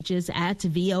At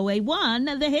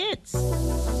VOA1 The Hits.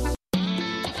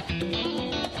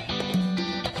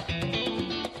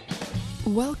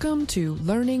 Welcome to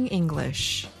Learning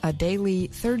English, a daily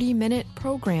 30-minute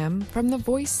program from the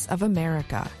Voice of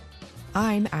America.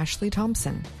 I'm Ashley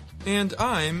Thompson. And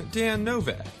I'm Dan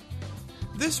Novak.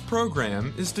 This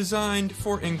program is designed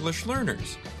for English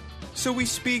learners, so we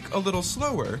speak a little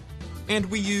slower, and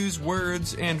we use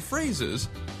words and phrases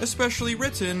especially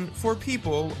written for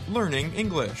people learning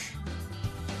English.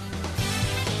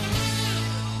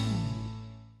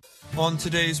 On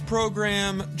today's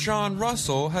program, John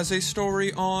Russell has a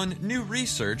story on new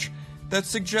research that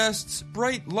suggests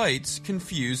bright lights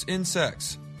confuse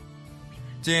insects.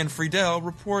 Dan Friedel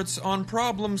reports on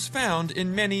problems found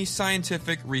in many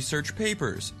scientific research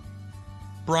papers.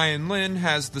 Brian Lynn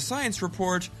has the science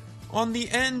report on the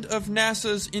end of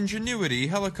NASA's Ingenuity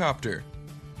helicopter.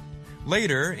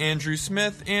 Later, Andrew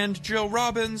Smith and Jill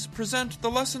Robbins present the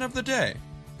lesson of the day.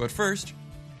 But first...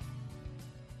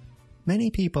 Many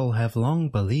people have long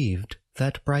believed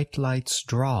that bright lights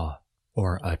draw,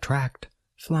 or attract,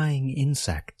 flying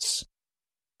insects.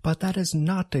 But that is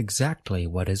not exactly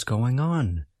what is going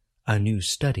on, a new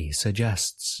study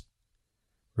suggests.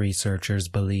 Researchers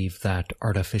believe that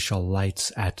artificial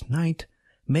lights at night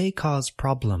may cause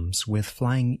problems with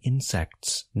flying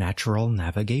insects' natural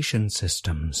navigation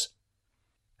systems.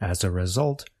 As a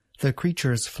result, the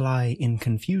creatures fly in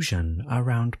confusion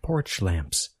around porch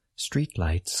lamps, street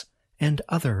lights, and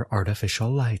other artificial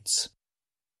lights.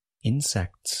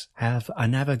 Insects have a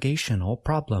navigational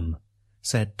problem,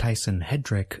 said Tyson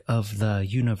Hedrick of the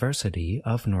University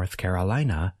of North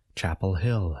Carolina, Chapel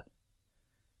Hill.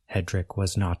 Hedrick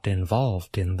was not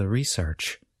involved in the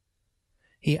research.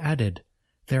 He added,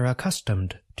 "They're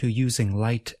accustomed to using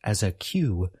light as a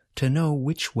cue to know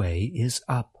which way is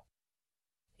up.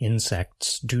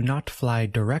 Insects do not fly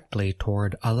directly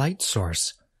toward a light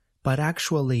source, but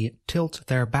actually tilt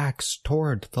their backs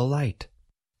toward the light,"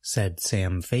 said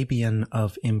Sam Fabian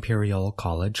of Imperial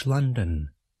College London.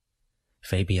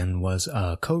 Fabian was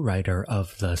a co-writer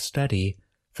of the study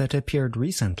that appeared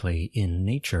recently in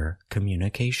Nature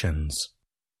Communications.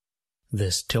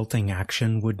 This tilting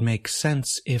action would make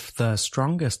sense if the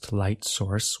strongest light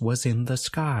source was in the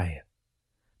sky.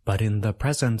 But in the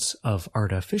presence of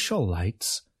artificial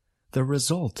lights, the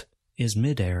result is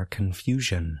mid-air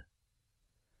confusion.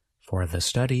 For the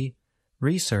study,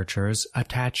 researchers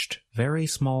attached very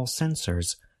small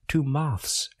sensors to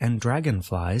moths and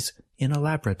dragonflies in a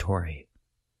laboratory.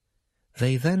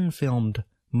 They then filmed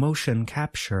motion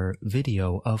capture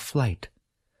video of flight,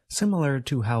 similar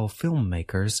to how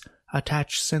filmmakers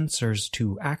attach sensors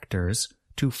to actors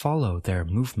to follow their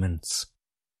movements.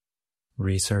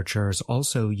 Researchers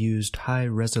also used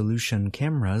high-resolution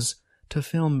cameras to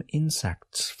film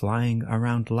insects flying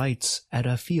around lights at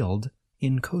a field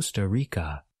in Costa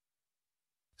Rica.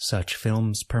 Such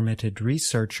films permitted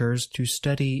researchers to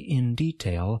study in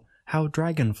detail how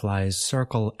dragonflies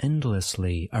circle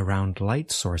endlessly around light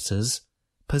sources,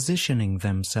 positioning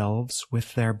themselves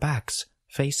with their backs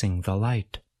facing the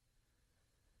light.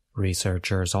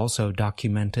 Researchers also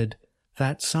documented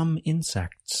that some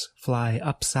insects fly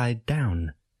upside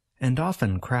down and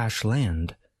often crash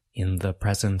land in the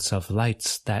presence of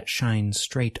lights that shine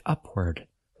straight upward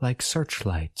like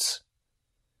searchlights.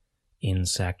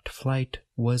 Insect flight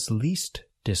was least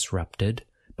disrupted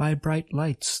by bright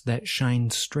lights that shine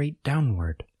straight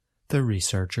downward, the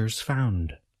researchers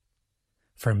found.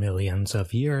 For millions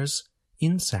of years,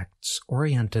 insects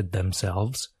oriented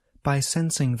themselves by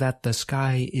sensing that the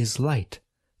sky is light,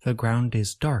 the ground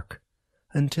is dark,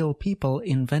 until people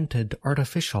invented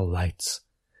artificial lights,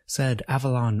 said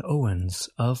Avalon Owens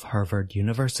of Harvard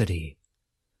University.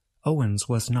 Owens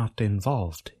was not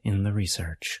involved in the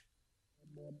research.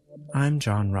 I'm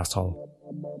John Russell.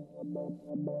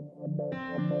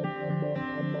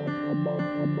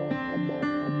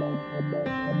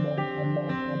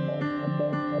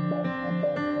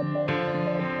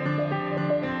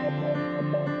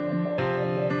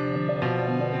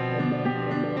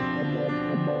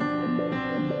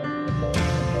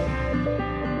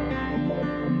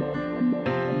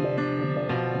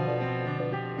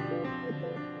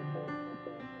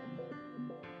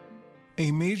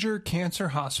 A major cancer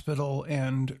hospital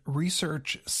and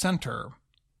research center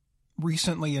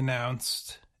recently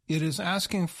announced it is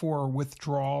asking for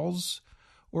withdrawals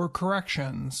or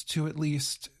corrections to at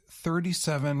least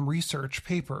 37 research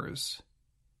papers.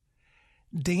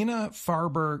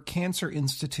 Dana-Farber Cancer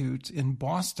Institute in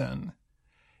Boston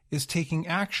is taking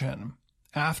action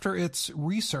after its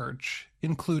research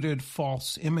included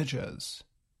false images.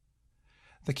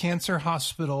 The cancer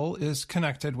hospital is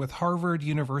connected with Harvard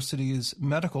University's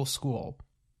medical school.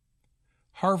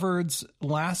 Harvard's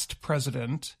last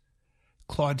president,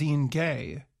 Claudine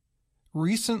Gay,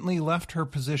 recently left her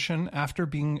position after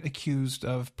being accused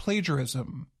of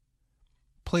plagiarism.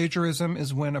 Plagiarism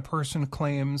is when a person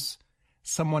claims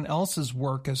someone else's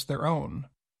work as their own.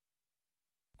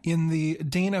 In the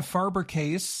Dana-Farber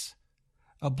case,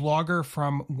 a blogger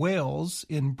from Wales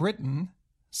in Britain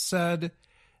said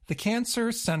the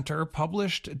Cancer Center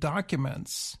published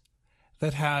documents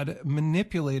that had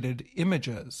manipulated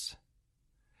images.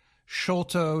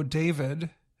 Sholto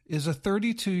David is a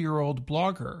 32-year-old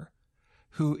blogger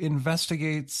who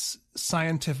investigates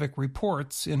scientific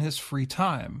reports in his free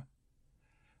time.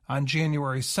 On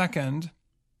January 2nd,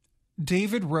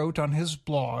 David wrote on his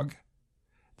blog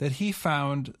that he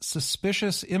found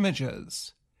suspicious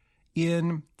images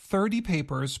in 30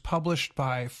 papers published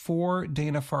by 4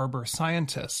 Dana-Farber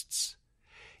scientists,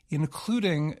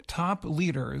 including top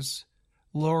leaders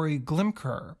Lori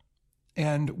Glimker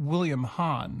and William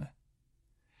Hahn.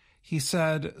 He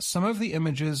said some of the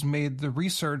images made the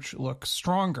research look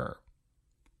stronger.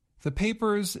 The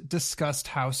papers discussed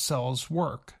how cells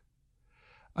work.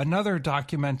 Another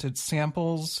documented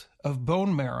samples of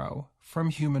bone marrow from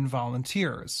human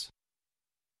volunteers.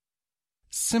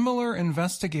 Similar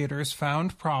investigators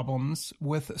found problems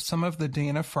with some of the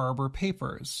Dana-Farber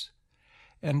papers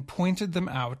and pointed them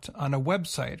out on a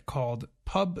website called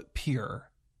PubPeer.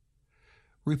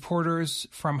 Reporters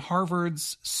from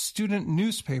Harvard's student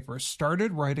newspaper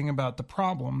started writing about the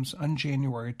problems on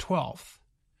January 12th.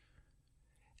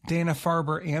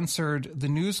 Dana-Farber answered the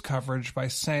news coverage by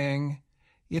saying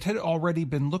it had already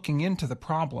been looking into the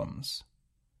problems.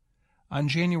 On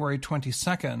January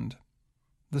 22nd,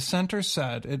 the center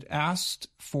said it asked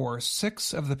for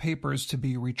 6 of the papers to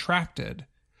be retracted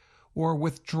or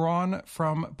withdrawn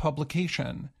from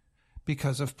publication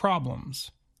because of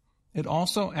problems. It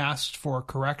also asked for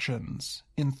corrections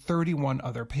in 31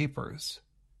 other papers.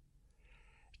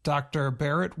 Dr.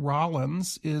 Barrett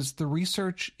Rollins is the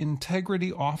Research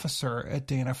Integrity Officer at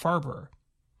Dana-Farber.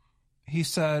 He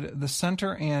said the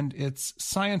center and its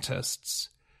scientists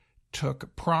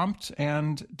took prompt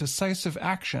and decisive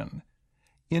action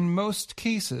in most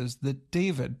cases that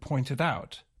David pointed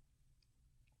out.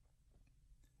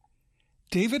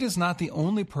 David is not the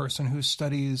only person who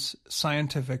studies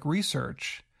scientific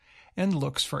research and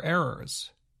looks for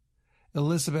errors.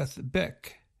 Elizabeth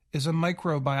Bick is a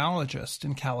microbiologist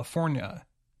in California.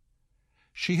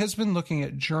 She has been looking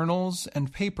at journals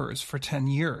and papers for 10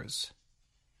 years.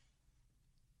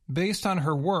 Based on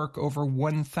her work, over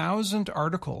 1,000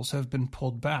 articles have been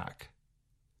pulled back.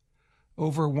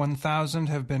 Over 1,000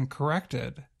 have been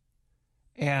corrected,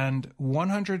 and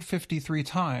 153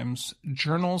 times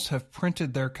journals have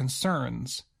printed their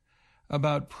concerns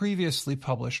about previously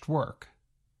published work.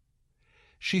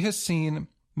 She has seen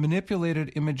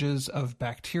manipulated images of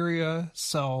bacteria,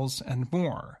 cells, and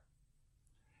more.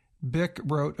 Bick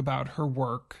wrote about her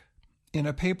work in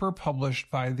a paper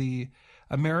published by the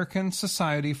American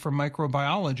Society for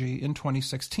Microbiology in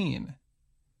 2016.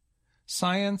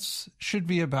 Science should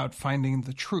be about finding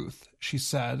the truth, she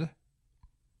said.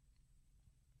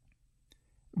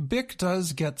 Bick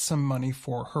does get some money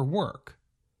for her work.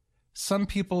 Some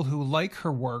people who like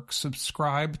her work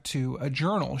subscribe to a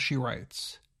journal she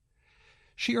writes.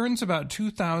 She earns about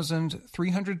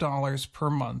 $2,300 per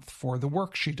month for the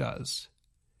work she does.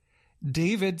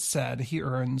 David said he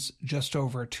earns just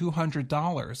over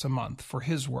 $200 a month for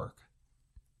his work.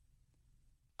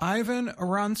 Ivan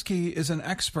Oransky is an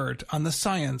expert on the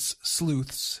science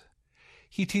sleuths.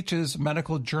 He teaches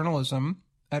medical journalism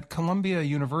at Columbia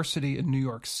University in New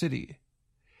York City.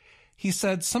 He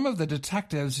said some of the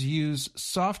detectives use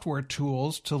software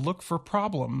tools to look for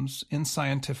problems in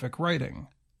scientific writing.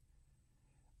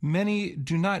 Many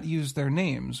do not use their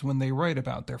names when they write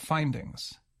about their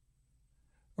findings.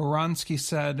 Oransky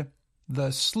said,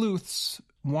 the sleuths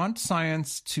want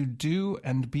science to do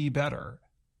and be better.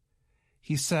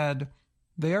 He said,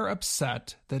 they are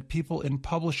upset that people in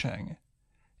publishing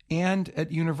and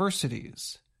at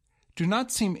universities do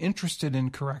not seem interested in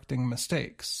correcting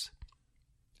mistakes.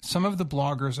 Some of the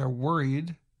bloggers are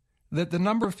worried that the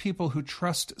number of people who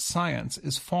trust science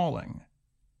is falling.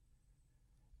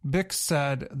 Bick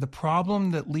said the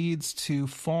problem that leads to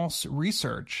false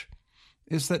research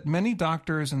is that many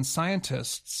doctors and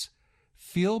scientists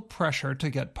feel pressure to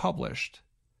get published,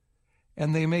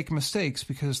 and they make mistakes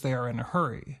because they are in a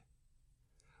hurry.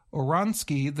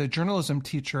 Oransky, the journalism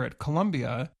teacher at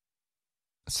Columbia,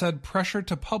 said pressure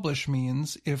to publish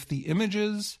means if the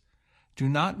images do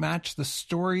not match the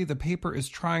story the paper is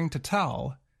trying to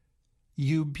tell,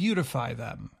 You beautify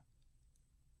them.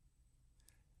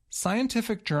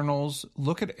 Scientific journals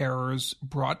look at errors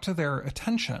brought to their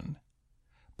attention,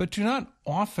 but do not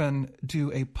often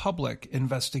do a public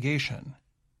investigation.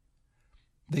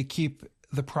 They keep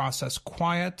the process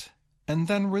quiet and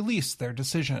then release their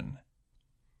decision.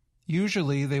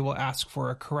 Usually they will ask for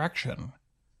a correction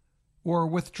or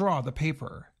withdraw the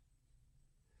paper.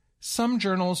 Some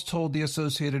journals told the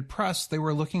Associated Press they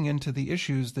were looking into the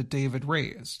issues that David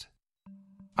raised.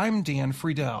 I'm Dan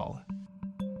Friedel.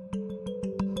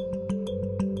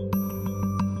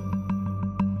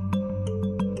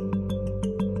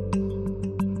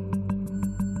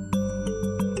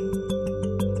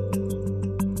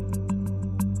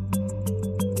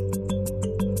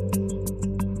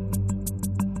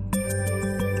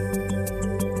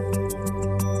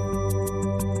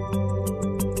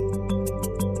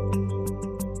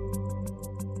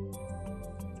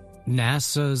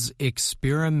 NASA's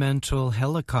experimental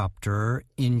helicopter,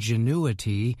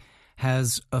 Ingenuity,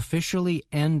 has officially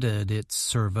ended its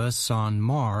service on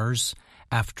Mars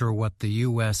after what the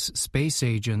U.S. Space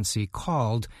Agency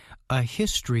called a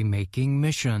history-making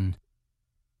mission.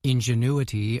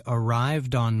 Ingenuity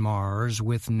arrived on Mars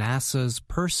with NASA's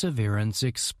Perseverance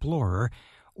Explorer,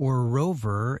 or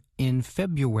rover, in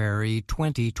February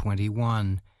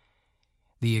 2021.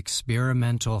 The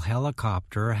experimental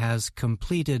helicopter has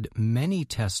completed many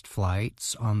test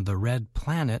flights on the Red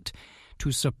Planet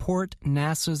to support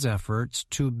NASA's efforts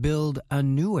to build a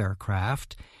new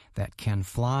aircraft that can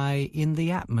fly in the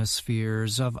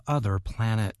atmospheres of other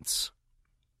planets.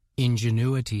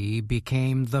 Ingenuity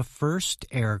became the first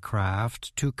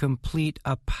aircraft to complete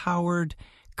a powered,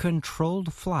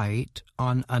 controlled flight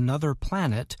on another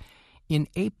planet in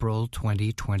April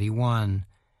 2021.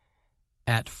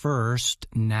 At first,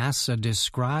 NASA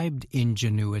described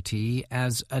Ingenuity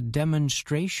as a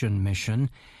demonstration mission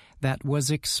that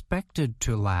was expected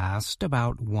to last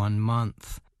about 1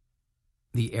 month.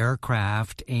 The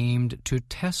aircraft aimed to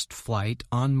test flight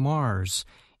on Mars,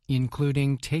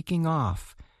 including taking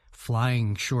off,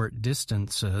 flying short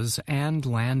distances, and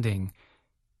landing.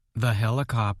 The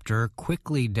helicopter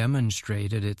quickly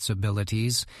demonstrated its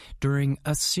abilities during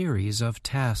a series of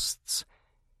tests.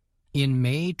 In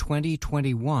May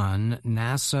 2021,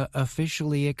 NASA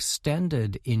officially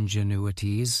extended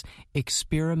Ingenuity's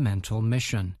experimental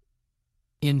mission.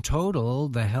 In total,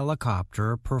 the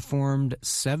helicopter performed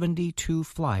 72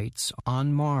 flights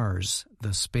on Mars,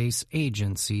 the space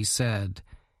agency said.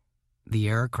 The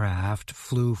aircraft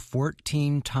flew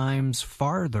 14 times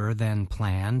farther than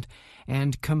planned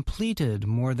and completed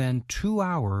more than 2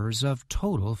 hours of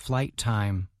total flight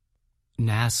time.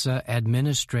 NASA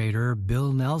Administrator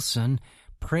Bill Nelson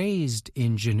praised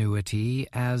Ingenuity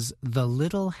as the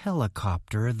little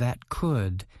helicopter that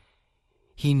could.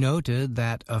 He noted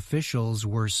that officials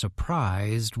were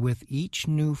surprised with each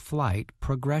new flight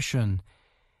progression.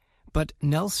 But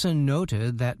Nelson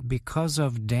noted that because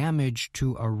of damage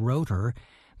to a rotor,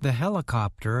 the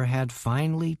helicopter had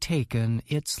finally taken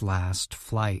its last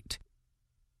flight.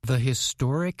 The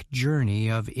historic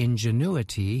journey of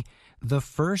Ingenuity, the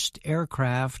first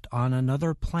aircraft on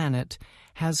another planet,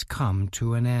 has come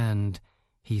to an end,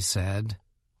 he said.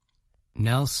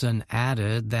 Nelson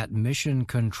added that mission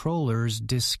controllers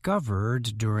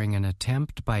discovered during an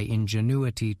attempt by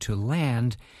Ingenuity to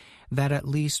land that at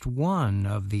least one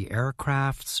of the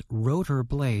aircraft's rotor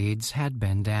blades had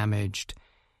been damaged.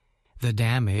 The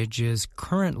damage is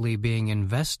currently being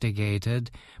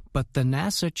investigated, but the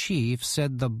NASA chief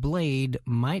said the blade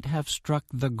might have struck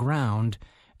the ground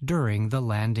during the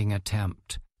landing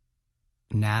attempt.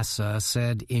 NASA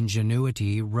said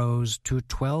Ingenuity rose to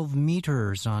 12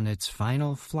 meters on its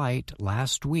final flight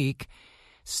last week,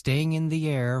 staying in the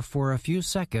air for a few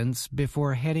seconds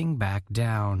before heading back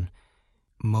down.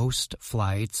 Most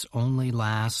flights only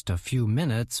last a few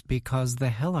minutes because the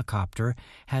helicopter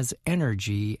has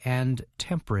energy and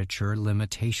temperature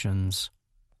limitations.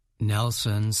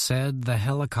 Nelson said the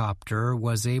helicopter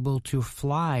was able to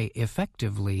fly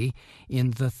effectively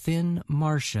in the thin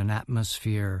Martian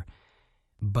atmosphere,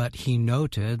 but he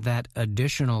noted that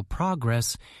additional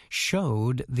progress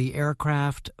showed the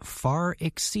aircraft far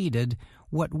exceeded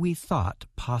what we thought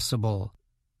possible.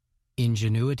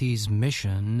 Ingenuity's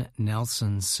mission,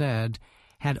 Nelson said,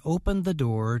 had opened the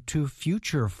door to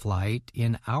future flight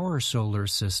in our solar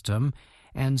system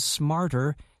and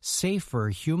smarter, safer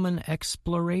human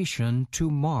exploration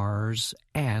to Mars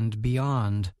and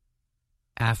beyond.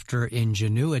 After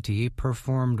Ingenuity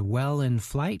performed well in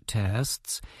flight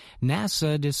tests,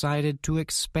 NASA decided to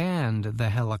expand the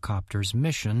helicopter's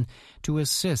mission to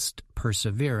assist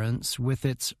Perseverance with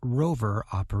its rover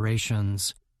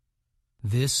operations.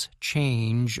 This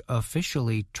change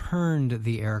officially turned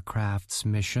the aircraft's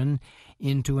mission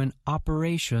into an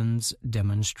operations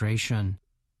demonstration.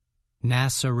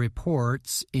 NASA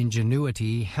reports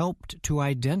Ingenuity helped to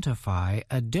identify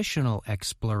additional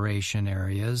exploration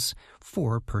areas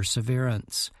for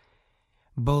Perseverance.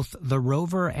 Both the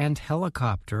rover and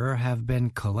helicopter have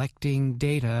been collecting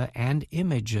data and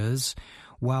images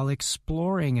while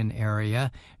exploring an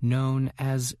area known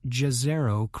as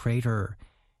Jezero Crater.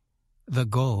 The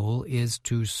goal is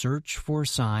to search for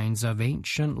signs of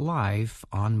ancient life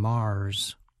on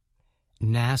Mars.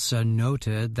 NASA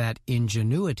noted that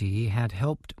Ingenuity had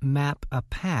helped map a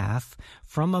path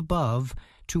from above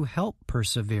to help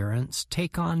Perseverance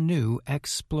take on new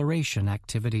exploration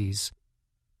activities.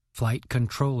 Flight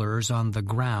controllers on the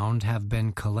ground have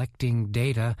been collecting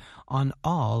data on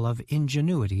all of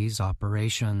Ingenuity's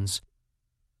operations.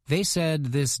 They said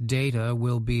this data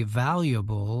will be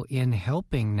valuable in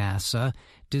helping NASA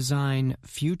design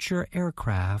future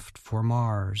aircraft for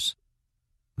Mars.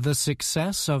 The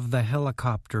success of the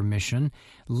helicopter mission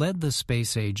led the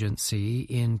space agency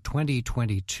in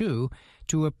 2022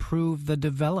 to approve the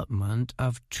development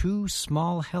of 2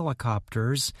 small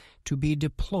helicopters to be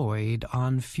deployed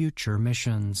on future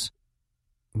missions.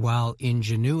 While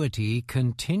Ingenuity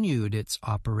continued its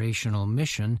operational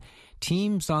mission,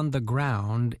 teams on the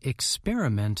ground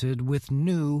experimented with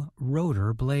new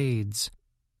rotor blades.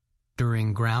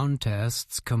 During ground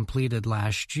tests completed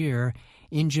last year,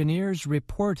 engineers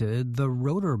reported the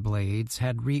rotor blades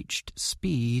had reached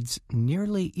speeds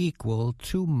nearly equal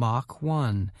to Mach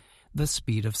 1, the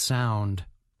speed of sound.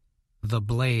 The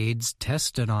blades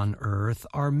tested on Earth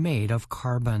are made of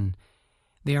carbon.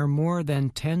 They are more than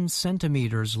 10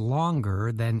 centimeters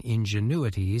longer than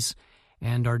Ingenuity's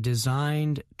and are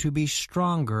designed to be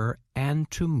stronger and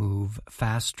to move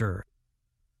faster.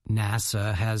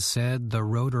 NASA has said the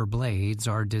rotor blades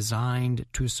are designed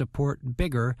to support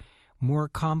bigger, more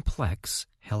complex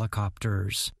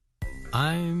helicopters.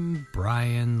 I'm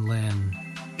Brian Lynn.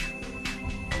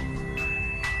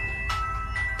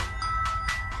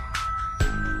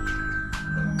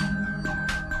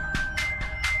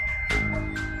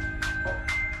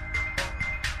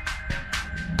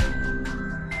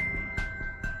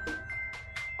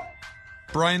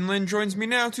 Brian Lynn joins me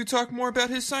now to talk more about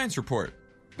his science report.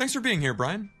 Thanks for being here,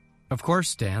 Brian. Of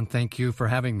course, Dan. Thank you for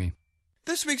having me.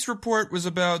 This week's report was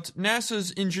about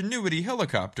NASA's Ingenuity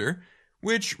helicopter,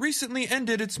 which recently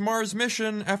ended its Mars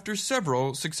mission after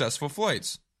several successful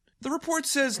flights. The report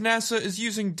says NASA is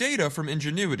using data from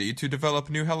Ingenuity to develop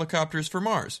new helicopters for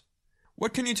Mars.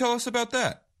 What can you tell us about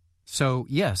that? So,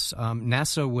 yes,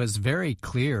 NASA was very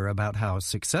clear about how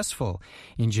successful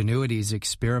Ingenuity's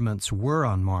experiments were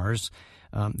on Mars.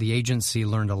 The agency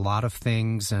learned a lot of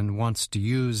things and wants to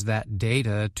use that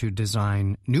data to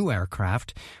design new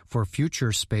aircraft for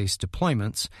future space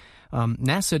deployments.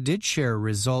 NASA did share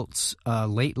results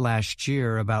late last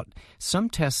year about some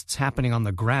tests happening on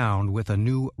the ground with a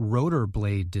new rotor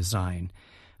blade design.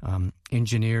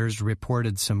 Engineers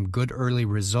reported some good early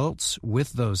results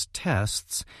with those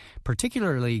tests,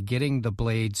 particularly getting the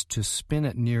blades to spin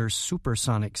at near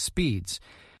supersonic speeds.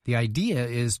 The idea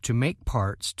is to make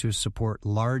parts to support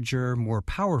larger, more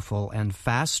powerful, and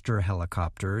faster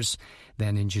helicopters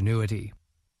than Ingenuity.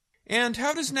 And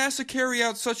how does NASA carry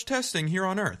out such testing here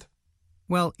on Earth?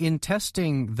 Well, in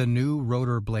testing the new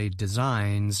rotor blade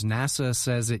designs, NASA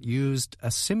says it used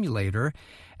a simulator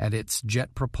at its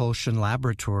Jet Propulsion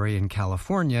Laboratory in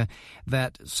California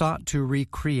that sought to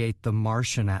recreate the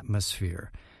Martian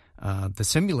atmosphere. The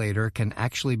simulator can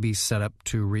actually be set up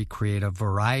to recreate a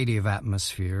variety of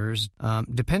atmospheres,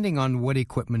 depending on what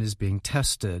equipment is being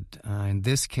tested. In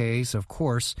this case, of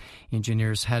course,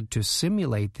 engineers had to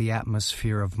simulate the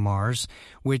atmosphere of Mars,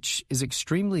 which is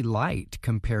extremely light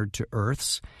compared to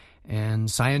Earth's.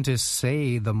 And scientists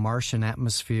say the Martian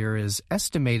atmosphere is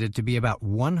estimated to be about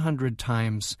 100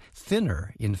 times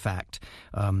thinner, in fact,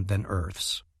 than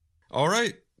Earth's. All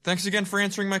right. Thanks again for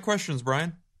answering my questions,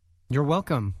 Brian. You're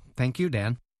welcome. Thank you,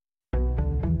 Dan.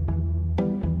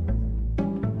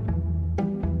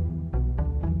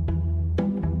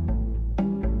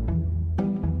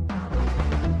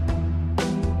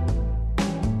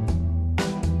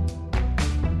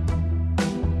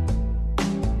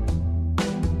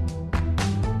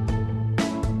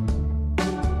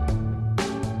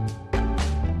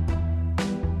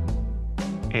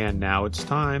 And now it's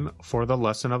time for the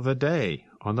lesson of the day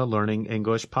on the Learning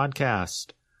English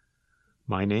podcast.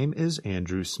 My name is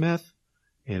Andrew Smith,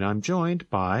 and I'm joined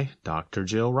by Dr.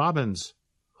 Jill Robbins.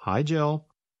 Hi, Jill.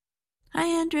 Hi,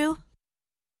 Andrew.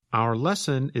 Our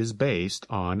lesson is based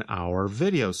on our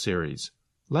video series,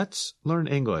 Let's Learn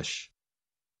English.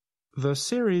 The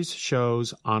series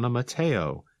shows Anna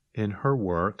Mateo in her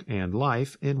work and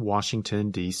life in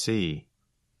Washington, D.C.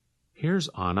 Here's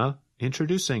Anna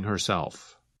introducing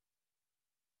herself.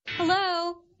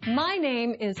 Hello, my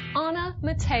name is Anna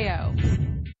Mateo.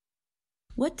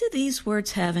 What do these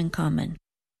words have in common?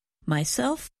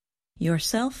 Myself,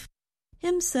 yourself,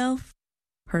 himself,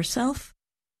 herself,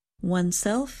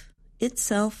 oneself,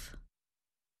 itself,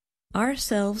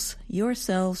 ourselves,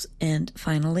 yourselves, and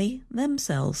finally,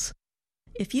 themselves.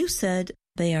 If you said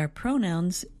they are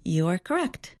pronouns, you are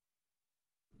correct.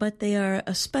 But they are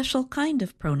a special kind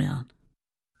of pronoun.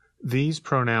 These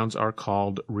pronouns are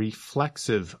called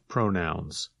reflexive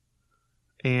pronouns.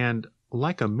 And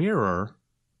like a mirror,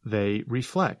 they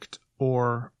reflect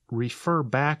or refer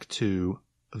back to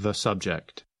the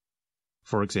subject.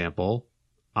 For example,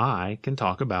 I can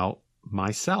talk about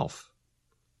myself,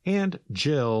 and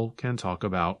Jill can talk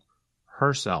about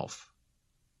herself.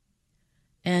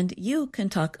 And you can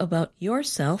talk about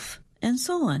yourself, and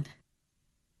so on.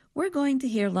 We're going to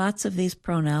hear lots of these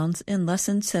pronouns in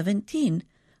Lesson 17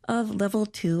 of Level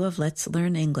 2 of Let's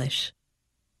Learn English.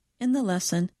 In the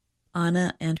lesson,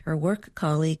 Anna and her work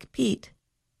colleague Pete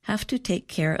have to take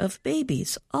care of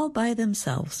babies all by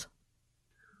themselves.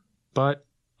 But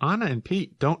Anna and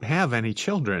Pete don't have any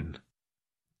children.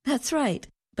 That's right,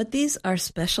 but these are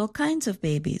special kinds of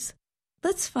babies.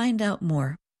 Let's find out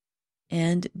more.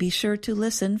 And be sure to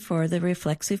listen for the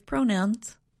reflexive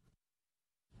pronouns.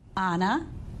 Anna,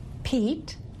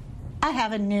 Pete, I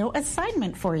have a new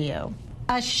assignment for you.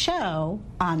 A show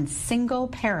on single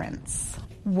parents.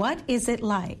 What is it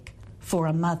like for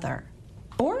a mother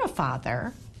or a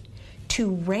father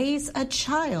to raise a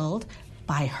child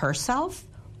by herself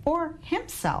or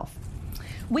himself?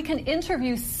 We can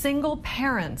interview single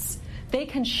parents. They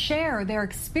can share their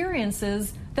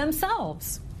experiences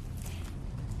themselves.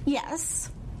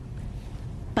 Yes,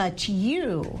 but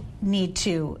you need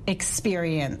to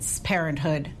experience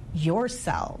parenthood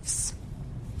yourselves.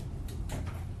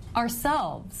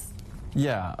 Ourselves.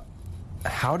 Yeah.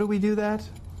 How do we do that?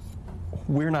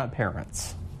 We're not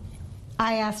parents.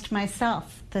 I asked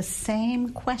myself the same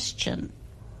question.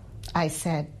 I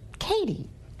said, Katie,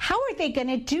 how are they going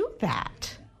to do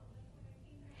that?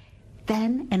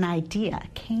 Then an idea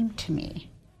came to me.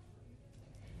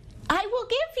 I will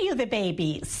give you the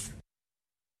babies.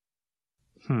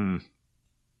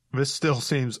 This still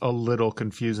seems a little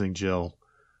confusing, Jill.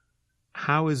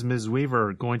 How is Ms.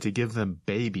 Weaver going to give them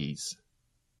babies?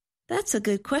 That's a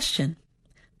good question.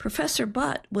 Professor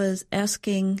Bott was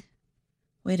asking,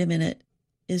 wait a minute,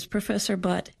 is Professor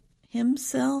Bott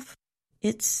himself,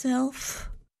 itself,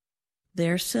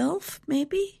 their self,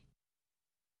 maybe?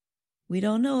 We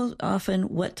don't know often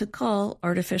what to call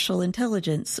artificial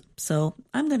intelligence, so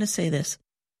I'm going to say this.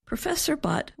 Professor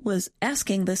Bott was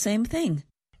asking the same thing.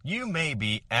 You may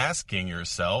be asking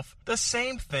yourself the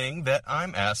same thing that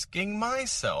I'm asking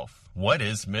myself. What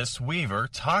is Miss Weaver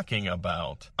talking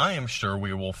about? I am sure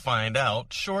we will find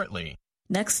out shortly.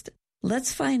 Next,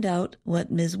 let's find out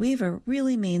what Ms. Weaver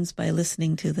really means by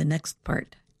listening to the next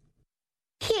part.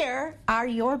 Here are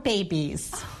your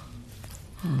babies.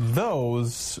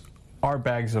 Those are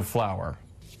bags of flour.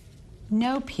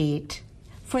 No, Pete.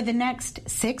 For the next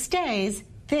 6 days,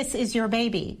 this is your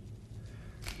baby.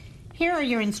 Here are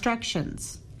your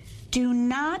instructions. Do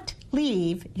not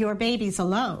leave your babies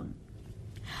alone.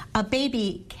 A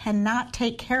baby cannot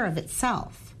take care of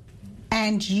itself.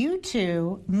 And you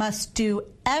two must do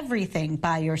everything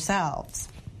by yourselves.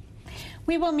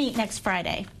 We will meet next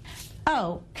Friday.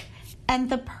 Oh, and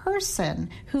the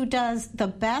person who does the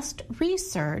best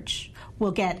research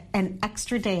will get an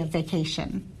extra day of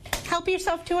vacation. Help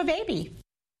yourself to a baby.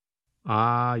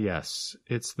 Ah, yes.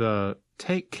 It's the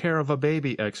take care of a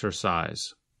baby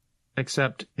exercise.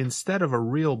 Except instead of a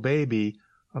real baby,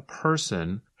 a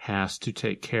person has to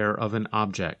take care of an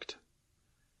object.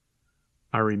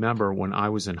 I remember when I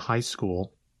was in high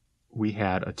school, we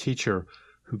had a teacher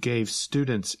who gave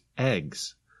students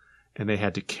eggs, and they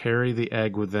had to carry the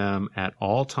egg with them at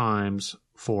all times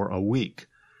for a week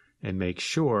and make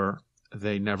sure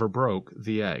they never broke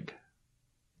the egg.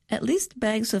 At least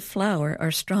bags of flour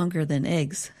are stronger than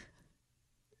eggs.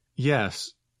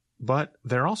 Yes, but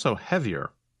they're also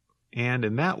heavier, and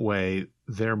in that way,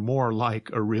 they're more like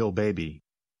a real baby.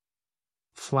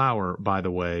 Flour, by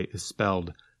the way, is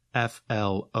spelled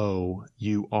F-L-O-U-R,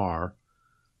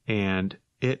 and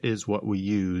it is what we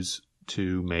use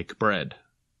to make bread.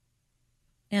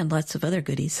 And lots of other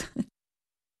goodies.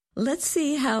 Let's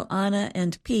see how Anna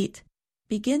and Pete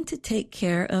begin to take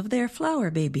care of their flour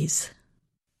babies.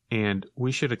 And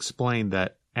we should explain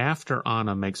that after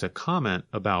Anna makes a comment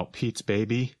about Pete's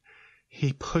baby,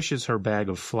 he pushes her bag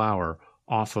of flour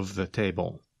off of the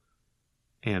table.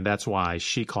 And that's why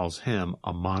she calls him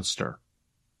a monster.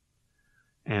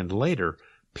 And later,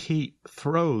 Pete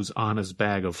throws Anna's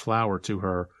bag of flour to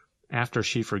her after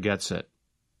she forgets it.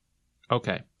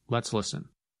 Okay, let's listen.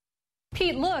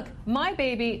 Pete, look, my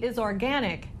baby is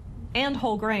organic and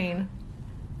whole grain.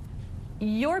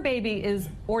 Your baby is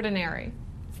ordinary.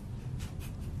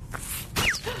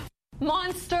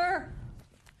 Monster!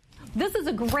 This is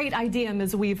a great idea,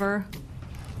 Ms. Weaver.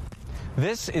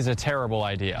 This is a terrible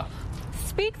idea.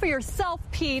 Speak for yourself,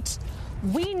 Pete.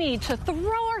 We need to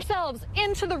throw ourselves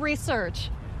into the research.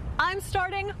 I'm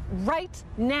starting right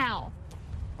now.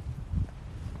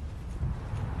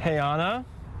 Hey, Anna.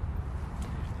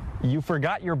 You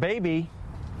forgot your baby.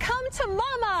 Come to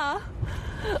Mama.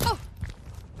 Oh,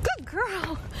 good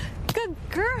girl. Good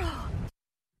girl.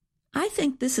 I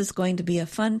think this is going to be a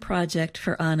fun project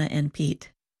for Anna and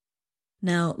Pete.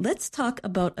 Now, let's talk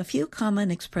about a few common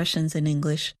expressions in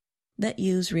English that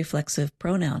use reflexive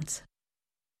pronouns.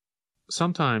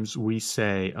 Sometimes we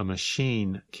say a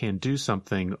machine can do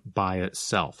something by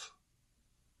itself.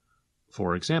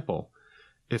 For example,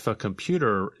 if a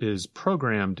computer is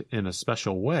programmed in a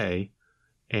special way,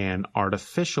 an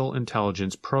artificial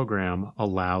intelligence program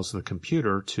allows the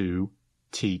computer to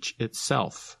teach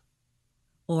itself.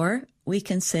 Or we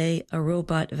can say a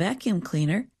robot vacuum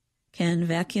cleaner can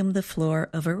vacuum the floor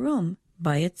of a room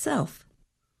by itself.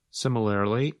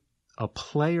 Similarly, a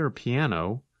player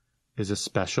piano is a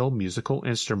special musical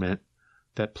instrument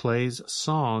that plays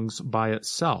songs by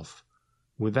itself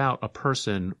without a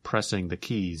person pressing the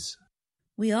keys.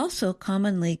 We also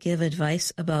commonly give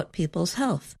advice about people's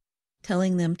health,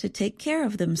 telling them to take care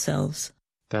of themselves.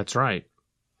 That's right.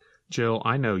 Jill,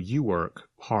 I know you work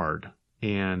hard,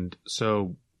 and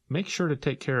so make sure to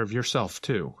take care of yourself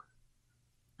too.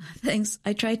 Thanks,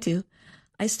 I try to.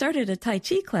 I started a Tai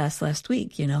Chi class last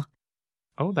week, you know.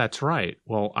 Oh, that's right.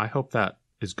 Well, I hope that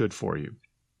is good for you.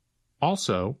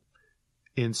 Also,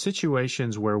 in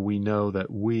situations where we know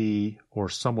that we or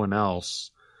someone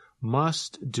else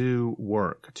must do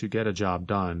work to get a job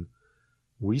done,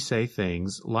 we say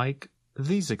things like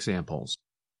these examples.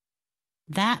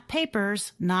 That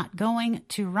paper's not going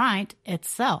to write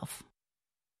itself.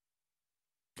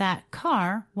 That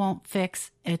car won't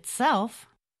fix itself.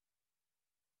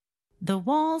 The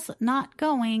wall's not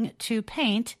going to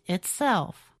paint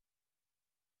itself.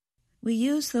 We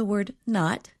use the word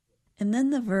not, and then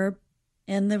the verb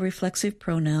and the reflexive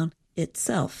pronoun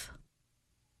itself.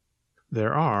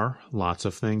 There are lots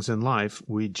of things in life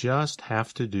we just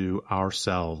have to do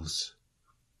ourselves.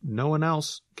 No one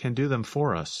else can do them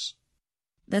for us.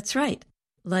 That's right.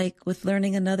 Like with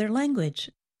learning another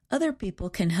language. Other people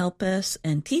can help us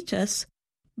and teach us,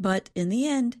 but in the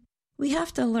end, we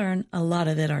have to learn a lot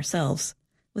of it ourselves,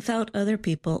 without other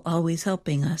people always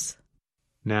helping us.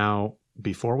 Now,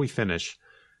 before we finish,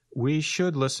 we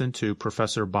should listen to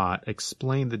Professor Bott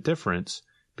explain the difference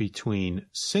between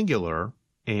singular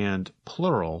and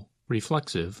plural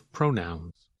reflexive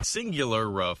pronouns. Singular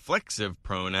reflexive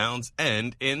pronouns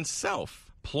end in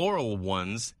self. Plural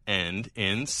ones end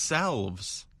in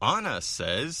selves. Anna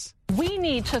says, We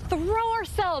need to throw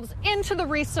ourselves into the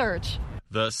research.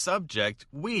 The subject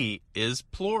we is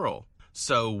plural,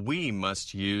 so we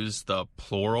must use the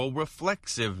plural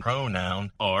reflexive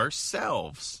pronoun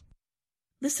ourselves.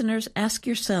 Listeners, ask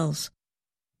yourselves,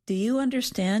 do you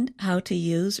understand how to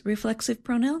use reflexive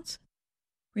pronouns?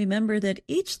 Remember that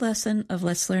each lesson of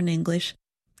Let's Learn English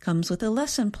comes with a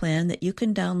lesson plan that you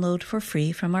can download for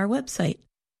free from our website.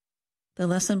 The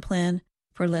lesson plan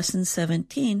for Lesson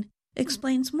 17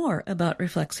 explains more about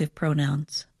reflexive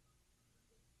pronouns.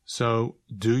 So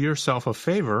do yourself a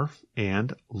favor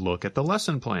and look at the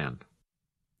lesson plan.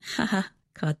 Haha,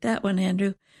 caught that one,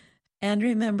 Andrew. And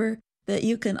remember that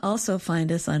you can also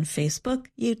find us on Facebook,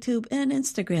 YouTube, and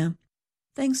Instagram.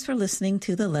 Thanks for listening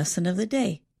to the Lesson of the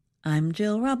Day. I'm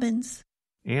Jill Robbins.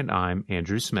 And I'm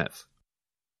Andrew Smith.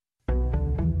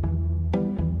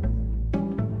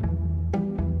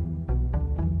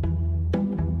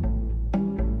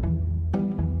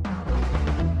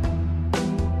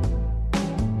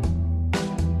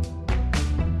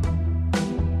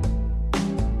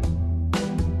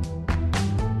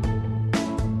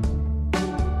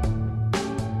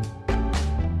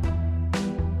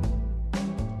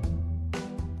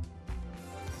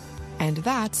 And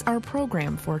that's our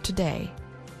program for today.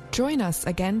 Join us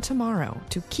again tomorrow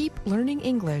to keep learning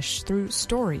English through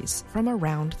stories from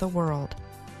around the world.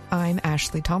 I'm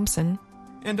Ashley Thompson.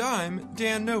 And I'm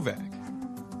Dan Novak.